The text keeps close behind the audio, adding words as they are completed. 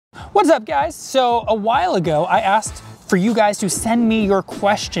What's up, guys? So a while ago, I asked for you guys to send me your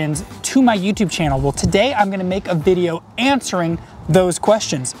questions to my YouTube channel. Well, today I'm gonna make a video answering those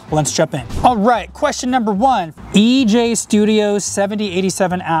questions. Let's jump in. All right, question number one. EJ Studios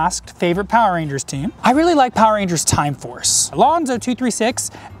 7087 asked, favorite Power Rangers team? I really like Power Rangers Time Force.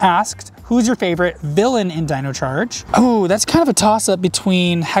 Alonzo236 asked, who's your favorite villain in Dino Charge? Oh, that's kind of a toss-up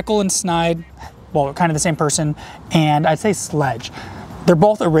between Heckle and Snide, well, kind of the same person, and I'd say Sledge. They're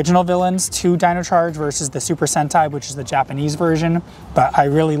both original villains to Dino Charge versus the Super Sentai, which is the Japanese version, but I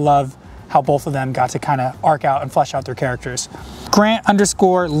really love how both of them got to kind of arc out and flesh out their characters.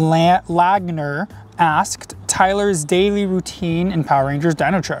 Grant_Lagner asked Tyler's daily routine in Power Rangers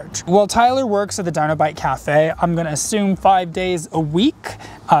Dino Charge. Well, Tyler works at the Dinobite Cafe. I'm gonna assume 5 days a week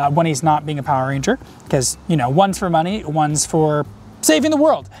when he's not being a Power Ranger, because, you know, one's for money, one's for saving the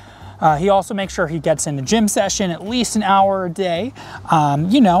world. He also makes sure he gets in a gym session at least an hour a day,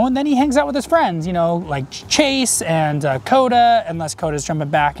 you know, and then he hangs out with his friends, you know, like Chase and Coda, unless Coda's jumping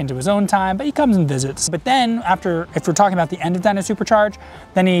back into his own time, but he comes and visits. But then after, if we're talking about the end of Dino Supercharge,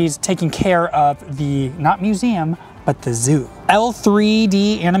 then he's taking care of the, not museum, but the zoo.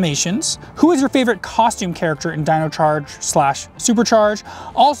 L3D Animations, who is your favorite costume character in Dino Charge / Supercharge?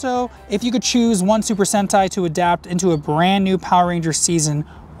 Also, if you could choose one Super Sentai to adapt into a brand new Power Ranger season,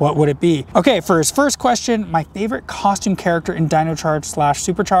 what would it be? Okay, for his first question, my favorite costume character in Dino Charge /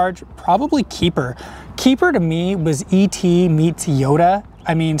 Supercharge, probably Keeper. Keeper to me was E.T. meets Yoda.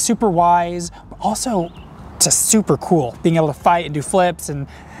 I mean, super wise, but also just super cool. Being able to fight and do flips and,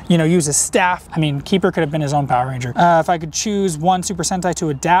 you know, use his staff. I mean, Keeper could have been his own Power Ranger. If I could choose one Super Sentai to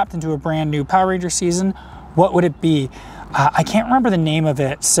adapt into a brand new Power Ranger season, what would it be? I can't remember the name of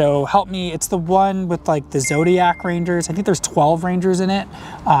it, so help me. It's the one with like the Zodiac Rangers. I think there's 12 Rangers in it.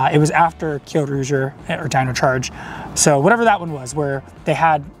 It was after Kyoryuger or Dino Charge. So whatever that one was, where they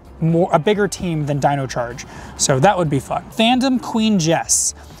had a bigger team than Dino Charge. So that would be fun. Fandom Queen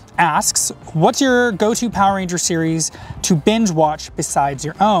Jess asks, what's your go-to Power Ranger series to binge watch besides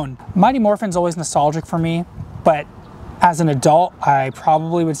your own? Mighty Morphin's always nostalgic for me, but as an adult, I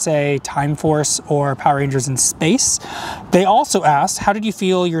probably would say Time Force or Power Rangers in Space. They also asked, how did you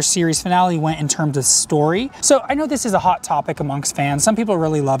feel your series finale went in terms of story? So I know this is a hot topic amongst fans. Some people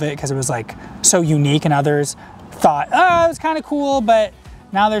really love it because it was like so unique, and others thought, oh, it was kind of cool, but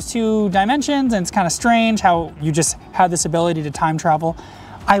now there's 2 dimensions and it's kind of strange how you just had this ability to time travel.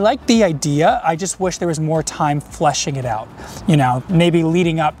 I like the idea, I just wish there was more time fleshing it out. You know, maybe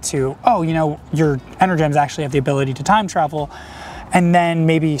leading up to, oh, you know, your Energems actually have the ability to time travel, and then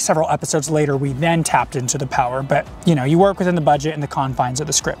maybe several episodes later we then tapped into the power, but you know, you work within the budget and the confines of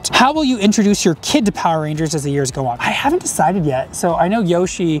the script. How will you introduce your kid to Power Rangers as the years go on? I haven't decided yet. So I know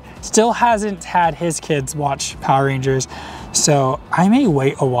Yoshi still hasn't had his kids watch Power Rangers, so I may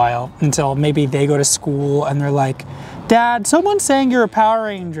wait a while until maybe they go to school and they're like, Dad, someone's saying you're a Power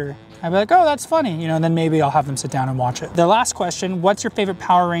Ranger. I'd be like, oh, that's funny, you know, and then maybe I'll have them sit down and watch it. The last question, what's your favorite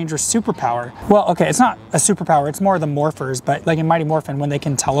Power Ranger superpower? Well, okay, it's not a superpower, it's more the morphers, but like in Mighty Morphin, when they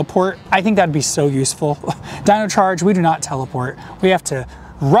can teleport, I think that'd be so useful. Dino Charge, we do not teleport. We have to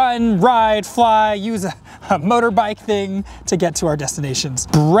run, ride, fly, use a motorbike thing to get to our destinations.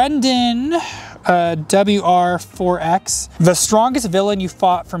 Brendan, WR4X, the strongest villain you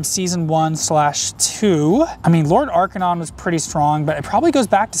fought from season 1/2. I mean, Lord Arcanon was pretty strong, but it probably goes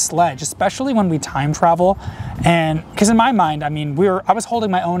back to Sledge, especially when we time travel. And because in my mind, I mean, I was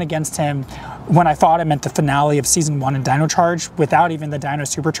holding my own against him when I fought him at the finale of season 1 in Dino Charge without even the Dino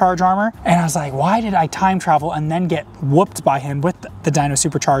Supercharge armor. And I was like, why did I time travel and then get whooped by him with the Dino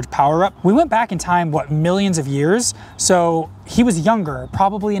Supercharge power up? We went back in time, what, millions of years? So he was younger,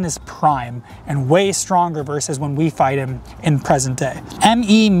 probably in his prime, and way stronger versus when we fight him in present day.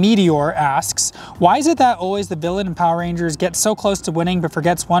 ME Meteor asks, why is it that always the villain in Power Rangers gets so close to winning but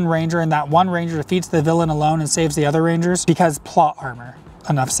forgets one Ranger, and that one Ranger defeats the villain alone and saves the other Rangers? Because plot armor.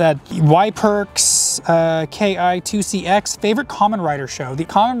 Enough said. YPerks KI2CX, favorite Kamen Rider show? The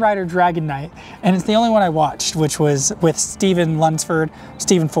Kamen Rider Dragon Knight, and it's the only one I watched, which was with Stephen Lunsford,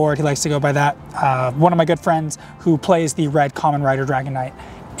 Stephen Ford, he likes to go by that. One of my good friends who plays the red Kamen Rider Dragon Knight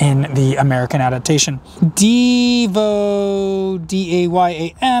in the American adaptation. Devo,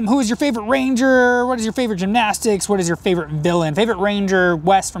 D-A-Y-A-M, who is your favorite Ranger? What is your favorite gymnastics? What is your favorite villain? Favorite Ranger,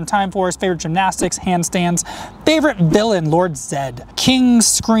 Wes from Time Force. Favorite gymnastics, handstands. Favorite villain, Lord Zed. King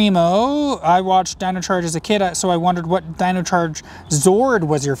Screamo, I watched Dino Charge as a kid, so I wondered what Dino Charge Zord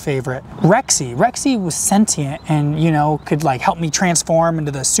was your favorite. Rexy. Rexy was sentient and, you know, could like help me transform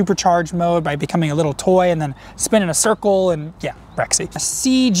into the supercharged mode by becoming a little toy and then spin in a circle, and yeah, Rexy.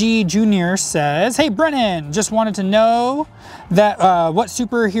 CG Junior says, hey Brennan, just wanted to know that what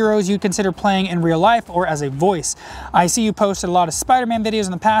superheroes you'd consider playing in real life or as a voice. I see you posted a lot of Spider-Man videos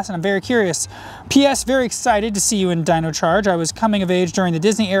in the past and I'm very curious. P.S. Very excited to see you in Dino Charge. I was coming of age during the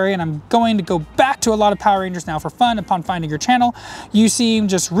Disney era and I'm going to go back to a lot of Power Rangers now for fun upon finding your channel. You seem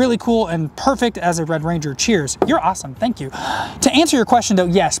just really cool and perfect as a Red Ranger. Cheers. You're awesome. Thank you. To answer your question though,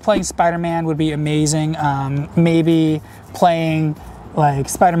 yes, playing Spider-Man would be amazing. Maybe playing like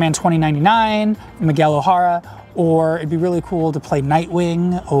Spider-Man 2099, Miguel O'Hara, or it'd be really cool to play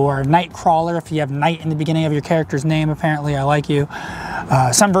Nightwing or Nightcrawler if you have Night in the beginning of your character's name. Apparently, I like you.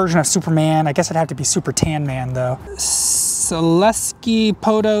 Some version of Superman. I guess it'd have to be Super Tan Man though. Selesky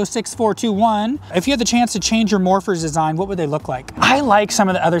Poto 6421. If you had the chance to change your morphers design, what would they look like? I like some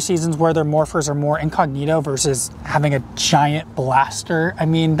of the other seasons where their morphers are more incognito versus having a giant blaster. I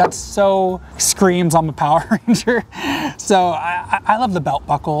mean, that's so screams I'm a Power Ranger. So I love the belt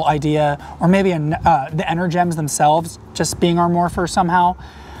buckle idea, or maybe the Energems themselves just being our morpher somehow.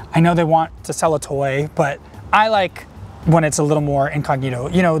 I know they want to sell a toy, but I like when it's a little more incognito.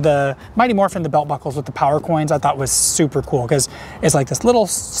 You know, the Mighty Morphin, the belt buckles with the power coins, I thought was super cool because it's like this little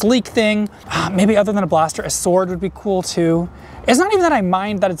sleek thing. Maybe other than a blaster, a sword would be cool too. It's not even that I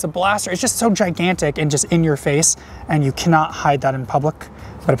mind that it's a blaster, it's just so gigantic and just in your face and you cannot hide that in public,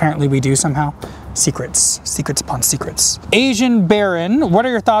 but apparently we do somehow. Secrets, secrets upon secrets. Asian Baron, what are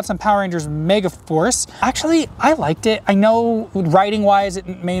your thoughts on Power Rangers Megaforce? Actually, I liked it. I know writing wise, it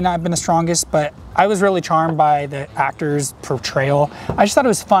may not have been the strongest, but I was really charmed by the actor's portrayal. I just thought it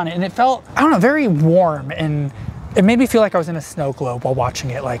was fun and it felt, I don't know, very warm, and it made me feel like I was in a snow globe while watching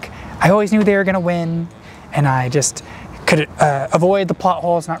it. Like, I always knew they were gonna win and I just could avoid the plot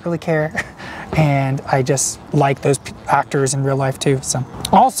holes, not really care. And I just like those actors in real life too. So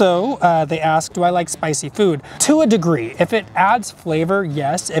also they ask, do I like spicy food? To a degree. If it adds flavor,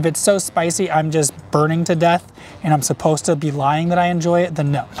 yes. If it's so spicy I'm just burning to death and I'm supposed to be lying that I enjoy it,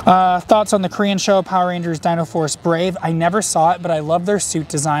 then no. Thoughts on the Korean show Power Rangers Dino Force Brave? I never saw it, but I love their suit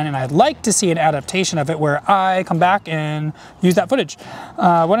design and I'd like to see an adaptation of it where I come back and use that footage.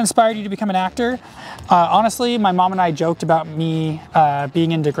 What inspired you to become an actor? Honestly, my mom and I joked about me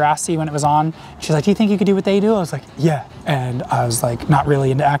being in Degrassi when it was on. She's like, do you think you could do what they do? I was like, yeah. And I was like, not really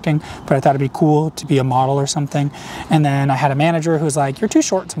into acting, but I thought it'd be cool to be a model or something. And then I had a manager who was like, you're too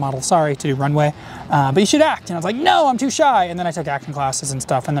short to model, sorry, to do runway, but you should act. And I was like, no, I'm too shy. And then I took acting classes and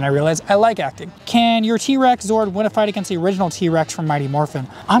stuff. And then I realized I like acting. Can your T-Rex Zord win a fight against the original T-Rex from Mighty Morphin?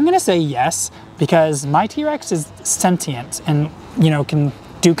 I'm gonna say yes, because my T-Rex is sentient and, you know, can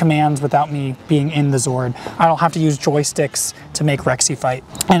do commands without me being in the Zord. I don't have to use joysticks to make Rexy fight.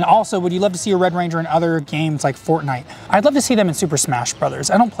 And also, would you love to see a Red Ranger in other games like Fortnite? I'd love to see them in Super Smash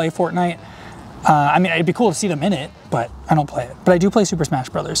Brothers. I don't play Fortnite. I mean, it'd be cool to see them in it, but I don't play it. But I do play Super Smash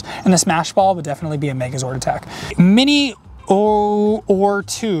Brothers. And the Smash Ball would definitely be a Megazord attack. Mini or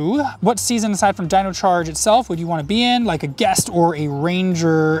two, what season aside from Dino Charge itself would you want to be in, like a guest or a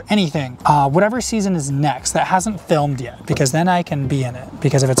ranger, anything? Whatever season is next that hasn't filmed yet, because then I can be in it.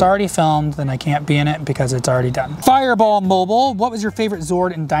 Because if it's already filmed, then I can't be in it because it's already done. Fireball Mobile, what was your favorite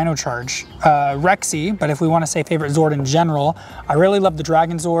Zord in Dino Charge? Rexy, but if we want to say favorite Zord in general, I really love the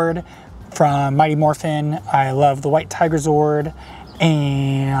Dragon Zord from Mighty Morphin. I love the White Tiger Zord.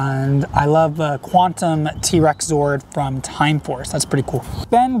 And I love the Quantum T-Rex Zord from Time Force. That's pretty cool.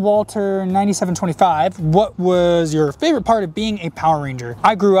 Ben Walter 9725, what was your favorite part of being a Power Ranger?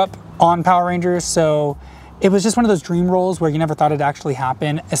 I grew up on Power Rangers, so it was just one of those dream roles where you never thought it'd actually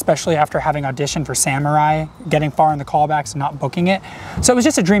happen, especially after having auditioned for Samurai, getting far in the callbacks and not booking it. So it was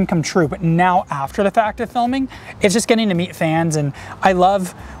just a dream come true. But now after the fact of filming, it's just getting to meet fans. And I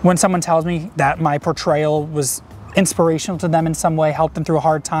love when someone tells me that my portrayal was inspirational to them in some way, helped them through a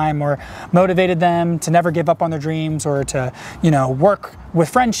hard time, or motivated them to never give up on their dreams, or to, you know, work with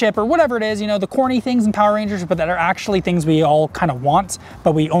friendship, or whatever it is, you know, the corny things in Power Rangers, but that are actually things we all kind of want,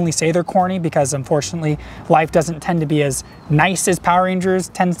 but we only say they're corny because unfortunately life doesn't tend to be as nice as Power Rangers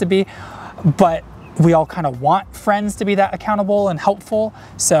tends to be, but we all kind of want friends to be that accountable and helpful.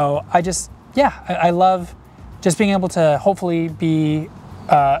 So I just, yeah, I love just being able to hopefully be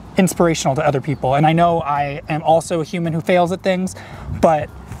inspirational to other people. And I know I am also a human who fails at things, but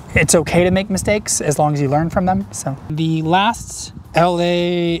it's okay to make mistakes as long as you learn from them. So the last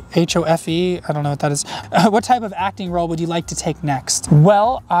LAHOFE, I don't know what that is. What type of acting role would you like to take next?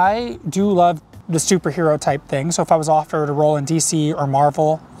 Well, I do love the superhero type thing. So if I was offered a role in DC or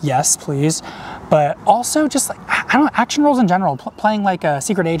Marvel, yes, please. But also just like, I don't know, action roles in general, playing like a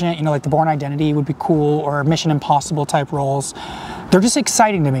secret agent, you know, like the Bourne Identity would be cool, or Mission Impossible type roles. They're just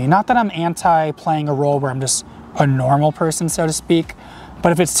exciting to me. Not that I'm anti playing a role where I'm just a normal person, so to speak.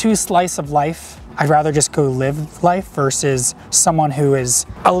 But if it's too slice of life, I'd rather just go live life versus someone who is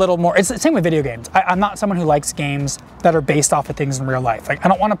a little more, it's the same with video games. I'm not someone who likes games that are based off of things in real life. Like, I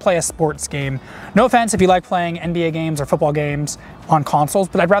don't want to play a sports game. No offense if you like playing NBA games or football games on consoles,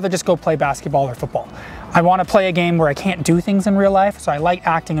 but I'd rather just go play basketball or football. I want to play a game where I can't do things in real life, so I like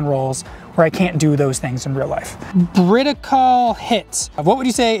acting in roles where I can't do those things in real life. Britical hit. What would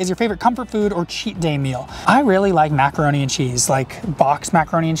you say is your favorite comfort food or cheat day meal? I really like macaroni and cheese, like boxed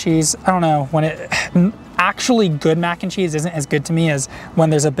macaroni and cheese. I don't know, when it, actually good mac and cheese isn't as good to me as when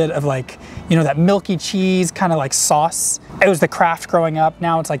there's a bit of like, you know, that milky cheese kind of like sauce. It was the Kraft growing up.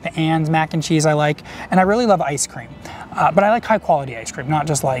 Now it's like the Ann's mac and cheese I like. And I really love ice cream. But I like high quality ice cream, not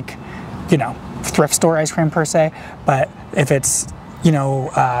just like, you know, thrift store ice cream per se. But if it's, you know,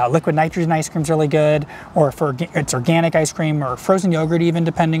 liquid nitrogen ice cream's really good, or if it's organic ice cream or frozen yogurt even,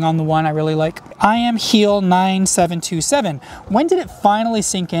 depending on the one I really like. I am Heel 9727. When did it finally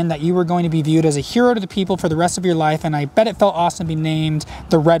sink in that you were going to be viewed as a hero to the people for the rest of your life? And I bet it felt awesome to be named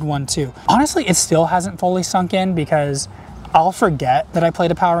the red one too. Honestly, it still hasn't fully sunk in because I'll forget that I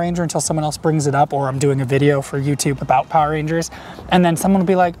played a Power Ranger until someone else brings it up, or I'm doing a video for YouTube about Power Rangers, and then someone will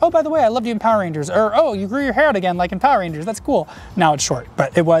be like, oh, by the way, I loved you in Power Rangers, or oh, you grew your hair out again like in Power Rangers, that's cool. Now it's short,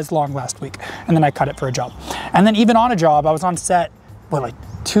 but it was long last week, and then I cut it for a job. And then even on a job, I was on set, what, like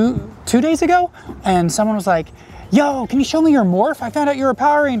two days ago? And someone was like, yo, can you show me your morph? I found out you're a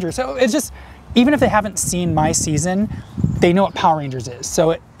Power Ranger. So it's just, even if they haven't seen my season, they know what Power Rangers is.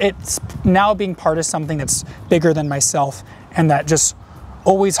 So it's now being part of something that's bigger than myself, and that just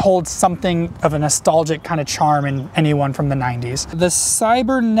always holds something of a nostalgic kind of charm in anyone from the 90s. The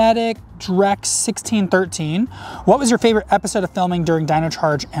Cybernetic Drex 1613. What was your favorite episode of filming during Dino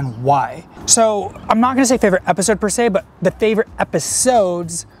Charge and why? So I'm not gonna say favorite episode per se, but the favorite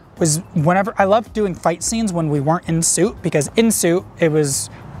episodes was whenever, I loved doing fight scenes when we weren't in suit, because in suit, it was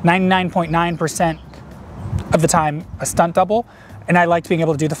 99.9% of the time a stunt double. And I liked being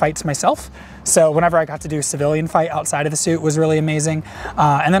able to do the fights myself. So whenever I got to do a civilian fight outside of the suit was really amazing.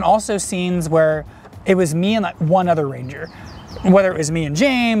 And then also scenes where it was me and like one other Ranger, whether it was me and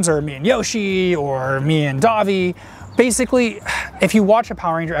James or me and Yoshi or me and Davi. Basically, if you watch a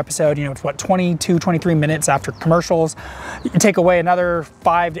Power Ranger episode, you know, it's what, 22, 23 minutes after commercials, you take away another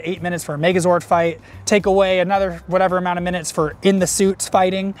 5 to 8 minutes for a Megazord fight, take away another whatever amount of minutes for in the suits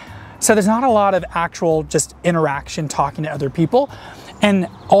fighting. So there's not a lot of actual just interaction talking to other people. And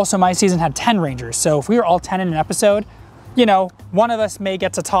also my season had 10 Rangers. So if we were all 10 in an episode, you know, one of us may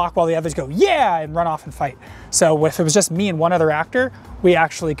get to talk while the others go, yeah, and run off and fight. So if it was just me and one other actor, we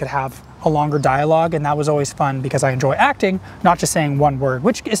actually could have a longer dialogue, and that was always fun because I enjoy acting, not just saying one word,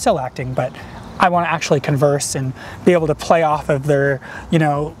 which is still acting, but I want to actually converse and be able to play off of their, you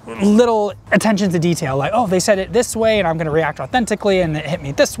know, little attention to detail. Like, oh, they said it this way and I'm going to react authentically and it hit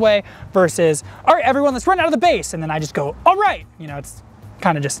me this way, versus, all right, everyone, let's run out of the base. And then I just go, all right, you know, it's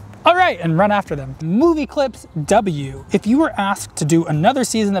kind of just, all right, and run after them. Movie Clips W. If you were asked to do another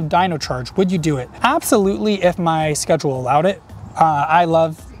season of Dino Charge, would you do it? Absolutely, if my schedule allowed it. I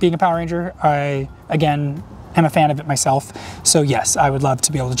love being a Power Ranger. I, again, am a fan of it myself. So yes, I would love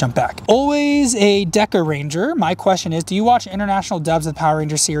to be able to jump back. Always a Deca Ranger. My question is, do you watch international dubs of the Power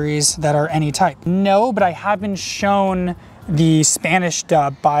Ranger series that are any type? No, but I have been shown the Spanish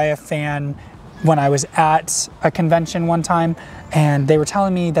dub by a fan when I was at a convention one time, and they were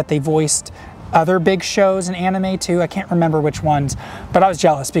telling me that they voiced other big shows in anime too. I can't remember which ones, but I was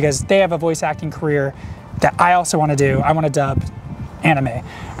jealous because they have a voice acting career that I also want to do. I want to dub anime.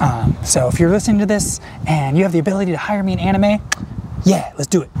 So if you're listening to this and you have the ability to hire me in anime, yeah, let's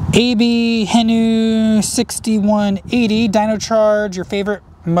do it. AB Henu 6180, Dino Charge, your favorite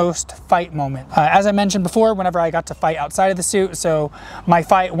most fight moment. As I mentioned before, whenever I got to fight outside of the suit, so my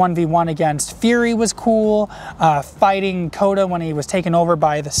fight 1v1 against Fury was cool. Fighting Coda when he was taken over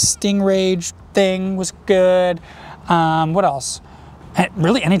by the Stingrage thing was good. What else?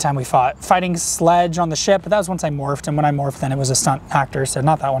 Really, anytime we fought. Fighting Sledge on the ship, but that was once I morphed, and when I morphed then it was a stunt actor, so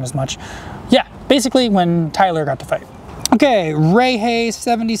not that one as much. Yeah, basically when Tyler got to fight. Okay, Ray Hay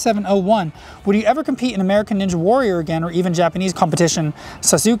 7701. Would you ever compete in American Ninja Warrior again, or even Japanese competition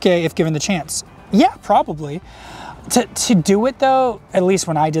Sasuke if given the chance? Yeah, probably. To do it though, at least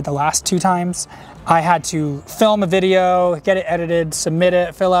when I did the last 2 times, I had to film a video, get it edited, submit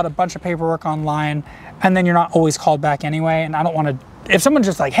it, fill out a bunch of paperwork online, and then you're not always called back anyway, and I don't want to. If someone's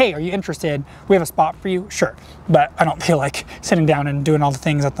just like, hey, are you interested? We have a spot for you, sure. But I don't feel like sitting down and doing all the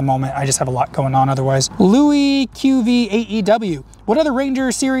things at the moment. I just have a lot going on otherwise. Louis QV8EW. What other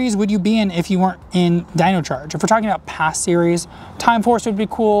Ranger series would you be in if you weren't in Dino Charge? If we're talking about past series, Time Force would be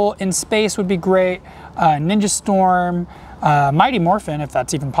cool, In Space would be great. Ninja Storm, Mighty Morphin, if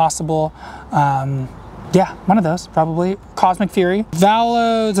that's even possible. Yeah, one of those, probably. Cosmic Fury.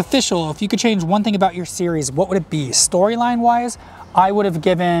 Valo's official. If you could change one thing about your series, what would it be? Storyline-wise, I would have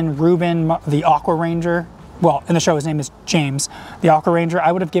given Ruben, the Aqua Ranger, well, in the show his name is James, the Aqua Ranger,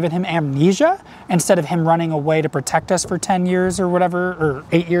 I would have given him amnesia instead of him running away to protect us for 10 years or whatever, or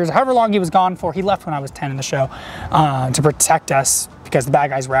 8 years, however long he was gone for. He left when I was 10 in the show to protect us because the bad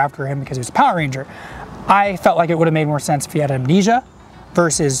guys were after him because he was a Power Ranger. I felt like it would have made more sense if he had amnesia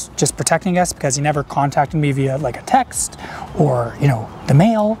versus just protecting us, because he never contacted me via like a text or, you know, the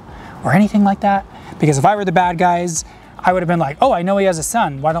mail or anything like that. Because if I were the bad guys, I would have been like, oh, I know he has a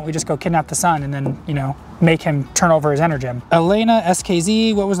son. Why don't we just go kidnap the son and then, you know, make him turn over his energem. Elena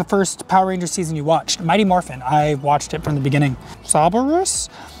SKZ, what was the first Power Ranger season you watched? Mighty Morphin. I watched it from the beginning. Sabarus?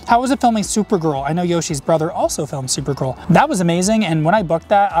 How was it filming Supergirl? I know Yoshi's brother also filmed Supergirl. That was amazing, and when I booked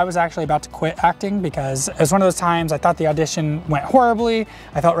that, I was actually about to quit acting because it was one of those times I thought the audition went horribly.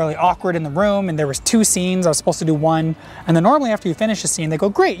 I felt really awkward in the room, and there was 2 scenes. I was supposed to do 1, and then normally after you finish a scene, they go,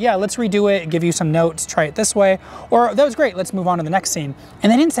 great, yeah, let's redo it, give you some notes, try it this way, or that was great, let's move on to the next scene.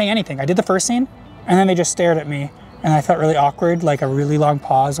 And they didn't say anything. I did the first scene, and then they just stared at me, and I felt really awkward, like a really long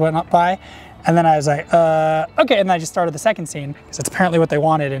pause went up by. And then I was like, okay, and then I just started the second scene because it's apparently what they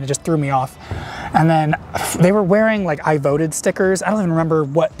wanted, and it just threw me off. And then they were wearing like I voted stickers. I don't even remember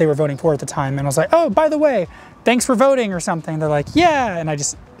what they were voting for at the time. And I was like, oh, by the way, thanks for voting or something. They're like, yeah. And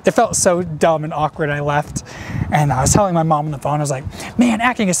it felt so dumb and awkward. I left, and I was telling my mom on the phone, I was like, man,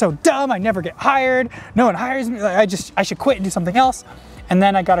 acting is so dumb. I never get hired. No one hires me. Like, I should quit and do something else. And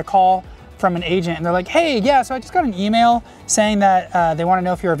then I got a call from an agent, and they're like, hey, yeah, so I just got an email saying that they want to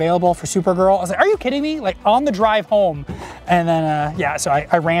know if you're available for Supergirl. I was like, are you kidding me? Like on the drive home. And then, yeah, so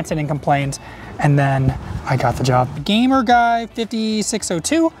I ranted and complained, and then I got the job. Gamer Guy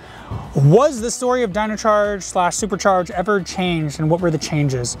 5602, was the story of Dino Charge / Supercharge ever changed, and what were the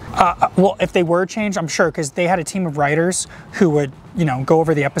changes? Well, if they were changed, I'm sure, because they had a team of writers who would, you know, go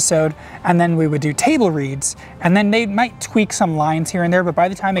over the episode, and then we would do table reads, and then they might tweak some lines here and there, but by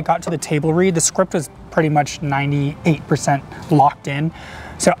the time it got to the table read, the script was pretty much 98% locked in,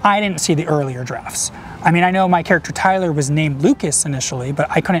 so I didn't see the earlier drafts. I mean, I know my character Tyler was named Lucas initially, but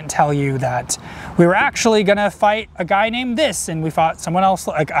I couldn't tell you that we were actually gonna fight a guy named this, and we fought someone else,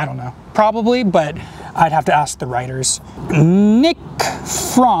 like, I don't know, probably, but I'd have to ask the writers. Nick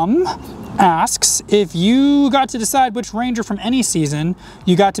from asks, if you got to decide which Ranger from any season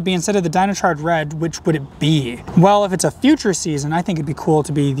you got to be instead of the Dino Charge Red, which would it be? Well, if it's a future season, I think it'd be cool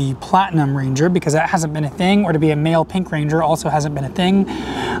to be the Platinum Ranger because that hasn't been a thing, or to be a male Pink Ranger also hasn't been a thing.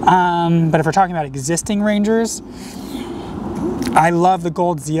 But if we're talking about existing Rangers, I love the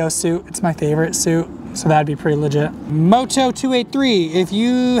gold Zeo suit. It's my favorite suit. So that'd be pretty legit. Moto283, if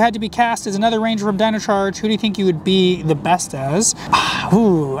you had to be cast as another Ranger from Dino Charge, who do you think you would be the best as?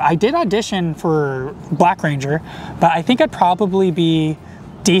 Ooh, I did audition for Black Ranger, but I think I'd probably be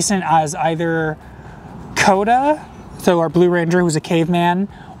decent as either Coda, so our Blue Ranger who's a caveman,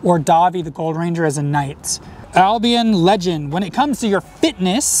 or Davi, the Gold Ranger, as a knight. Albion Legend, when it comes to your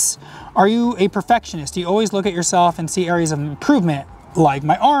fitness, are you a perfectionist? Do you always look at yourself and see areas of improvement? Like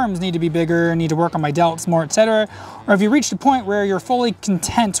my arms need to be bigger, need to work on my delts more, etc. Or have you reached a point where you're fully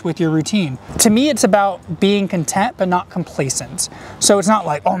content with your routine? To me, it's about being content but not complacent. So it's not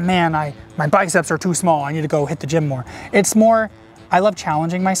like, oh man, my biceps are too small, I need to go hit the gym more. It's more, I love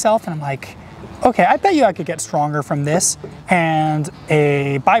challenging myself, and I'm like, okay, I bet you I could get stronger from this, and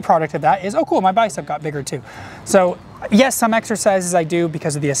a byproduct of that is, oh cool, my bicep got bigger too. So yes, some exercises I do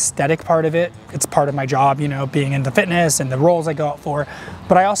because of the aesthetic part of it. It's part of my job, you know, being into fitness and the roles I go out for.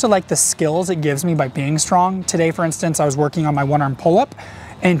 But I also like the skills it gives me by being strong. Today, for instance, I was working on my one-arm pull-up,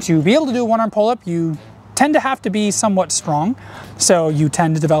 and to be able to do a one-arm pull-up, you tend to have to be somewhat strong. So you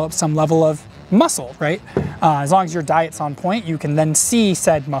tend to develop some level of muscle, right? As long as your diet's on point, you can then see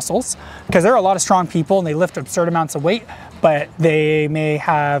said muscles, because there are a lot of strong people and they lift absurd amounts of weight, but they may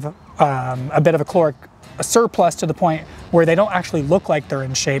have a bit of a caloric surplus to the point where they don't actually look like they're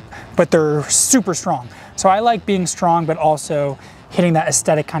in shape, but they're super strong. So I like being strong, but also hitting that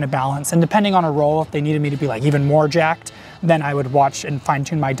aesthetic kind of balance. And depending on a role, if they needed me to be like even more jacked, then I would watch and fine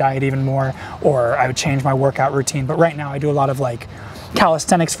tune my diet even more, or I would change my workout routine. But right now I do a lot of like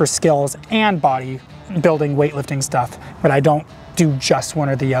calisthenics for skills and body building, weightlifting stuff, but I don't do just one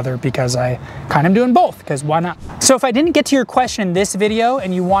or the other because I kind of doing both, because why not? So if I didn't get to your question in this video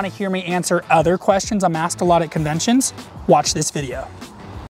and you want to hear me answer other questions I'm asked a lot at conventions, watch this video.